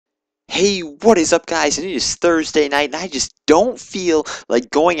Hey, what is up, guys? And it is Thursday night, and I just don't feel like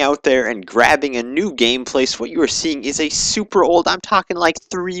going out there and grabbing a new gameplay. So what you are seeing is a super old, I'm talking like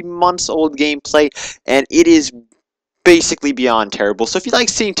 3 months old gameplay, and it is basically beyond terrible. So if you like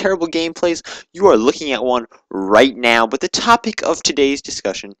seeing terrible gameplays, you are looking at one right now. But the topic of today's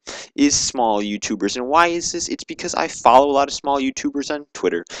discussion is small YouTubers. And why is this? It's because I follow a lot of small YouTubers on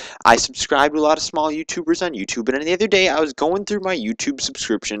Twitter. I subscribe to a lot of small YouTubers on YouTube. And the other day I was going through my YouTube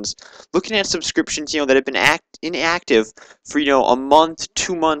subscriptions, looking at subscriptions, that have been inactive for, a month,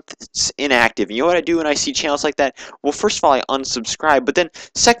 2 months inactive. And you know what I do when I see channels like that? Well, first of all, I unsubscribe. But then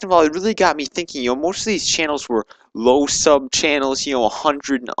second of all, it really got me thinking, most of these channels were low sub channels,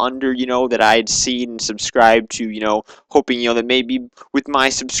 100 and under, that I had seen and subscribed to, hoping, that maybe with my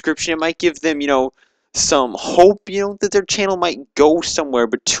subscription it might give them, some hope, that their channel might go somewhere.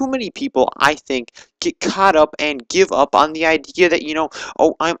 But too many people, I think, get caught up and give up on the idea that,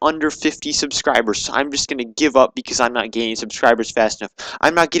 oh, I'm under 50 subscribers, so I'm just going to give up because I'm not gaining subscribers fast enough.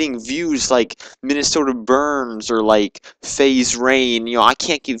 I'm not getting views like Minnesota Burns or like FaZe Rain. I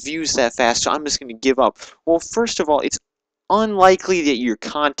can't get views that fast, so I'm just going to give up. Well, first of all, it's unlikely that your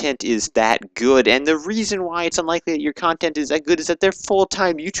content is that good, and the reason why it's unlikely that your content is that good is that they're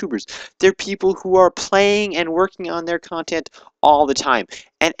full-time YouTubers. They're people who are playing and working on their content all the time,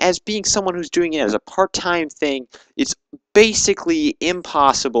 and as being someone who's doing it as a part-time thing, it's basically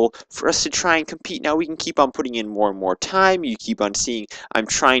impossible for us to try and compete. Now we can keep on putting in more and more time. You keep on seeing I'm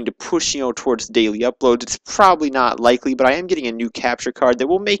trying to push, towards daily uploads. It's probably not likely, but I am getting a new capture card that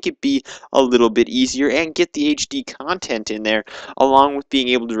will make it be a little bit easier and get the HD content in there, along with being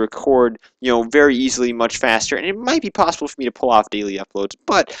able to record, very easily, much faster. And it might be possible for me to pull off daily uploads.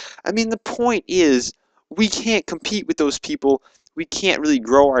 But I mean, the point is, we can't compete with those people. We can't really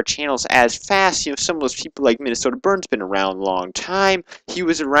grow our channels as fast. Some of those people like Minnesota Burns been around a long time. He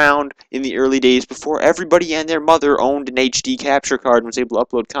was around in the early days before everybody and their mother owned an HD capture card and was able to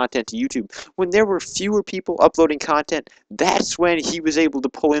upload content to YouTube. When there were fewer people uploading content, that's when he was able to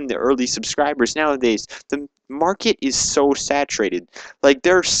pull in the early subscribers. Nowadays, the market is so saturated. Like,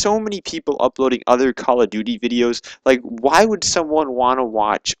 there are so many people uploading other Call of Duty videos. Like, why would someone want to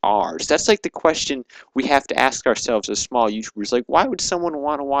watch ours? That's like the question we have to ask ourselves as small YouTubers. Like, why would someone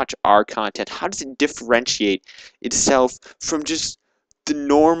want to watch our content? How does it differentiate itself from just the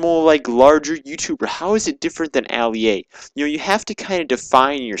normal, like, larger YouTuber? How is it different than Ali A? You have to kind of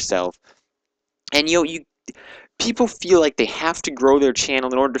define yourself. And, people feel like they have to grow their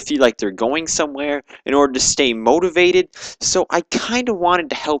channel in order to feel like they're going somewhere, in order to stay motivated. So I kind of wanted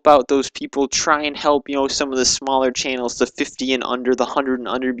to help out those people, try and help, some of the smaller channels, the 50 and under, the 100 and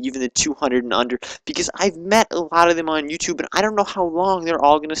under, even the 200 and under, because I've met a lot of them on YouTube, and I don't know how long they're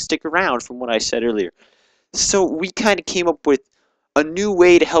all going to stick around from what I said earlier. So we kind of came up with a new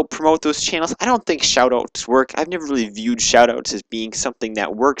way to help promote those channels. I don't think shoutouts work. I've never really viewed shoutouts as being something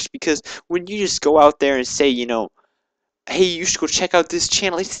that works, because when you just go out there and say, hey, you should go check out this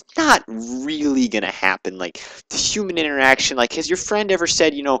channel, it's not really gonna happen. Like, the human interaction, like, has your friend ever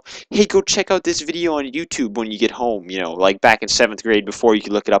said, hey, go check out this video on YouTube when you get home, like back in 7th grade, before you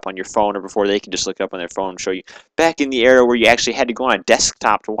could look it up on your phone, or before they could just look it up on their phone and show you, back in the era where you actually had to go on a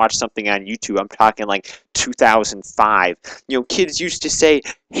desktop to watch something on YouTube. I'm talking like 2005. Kids used to say,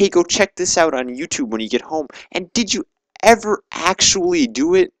 hey, go check this out on YouTube when you get home. And did you ever actually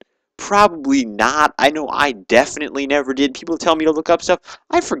do it? Probably not. I know I definitely never did. People tell me to look up stuff.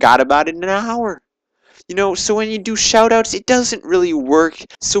 I forgot about it in an hour. So when you do shoutouts, it doesn't really work.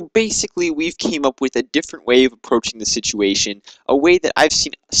 So basically, we've came up with a different way of approaching the situation, a way that I've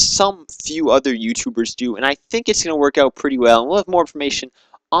seen some few other YouTubers do, and I think it's going to work out pretty well. And we'll have more information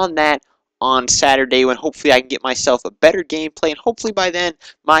on that on Saturday, when hopefully I can get myself a better gameplay, and hopefully by then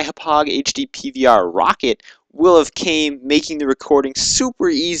my Hapog HD PVR rocket will have came, making the recording super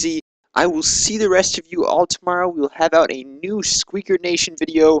easy. I will see the rest of you all tomorrow. We'll have out a new Squeaker Nation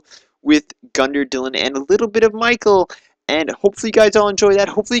video with Gunder, Dylan, and a little bit of Michael. And hopefully you guys all enjoy that.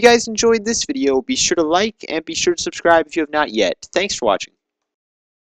 Hopefully you guys enjoyed this video. Be sure to like and be sure to subscribe if you have not yet. Thanks for watching.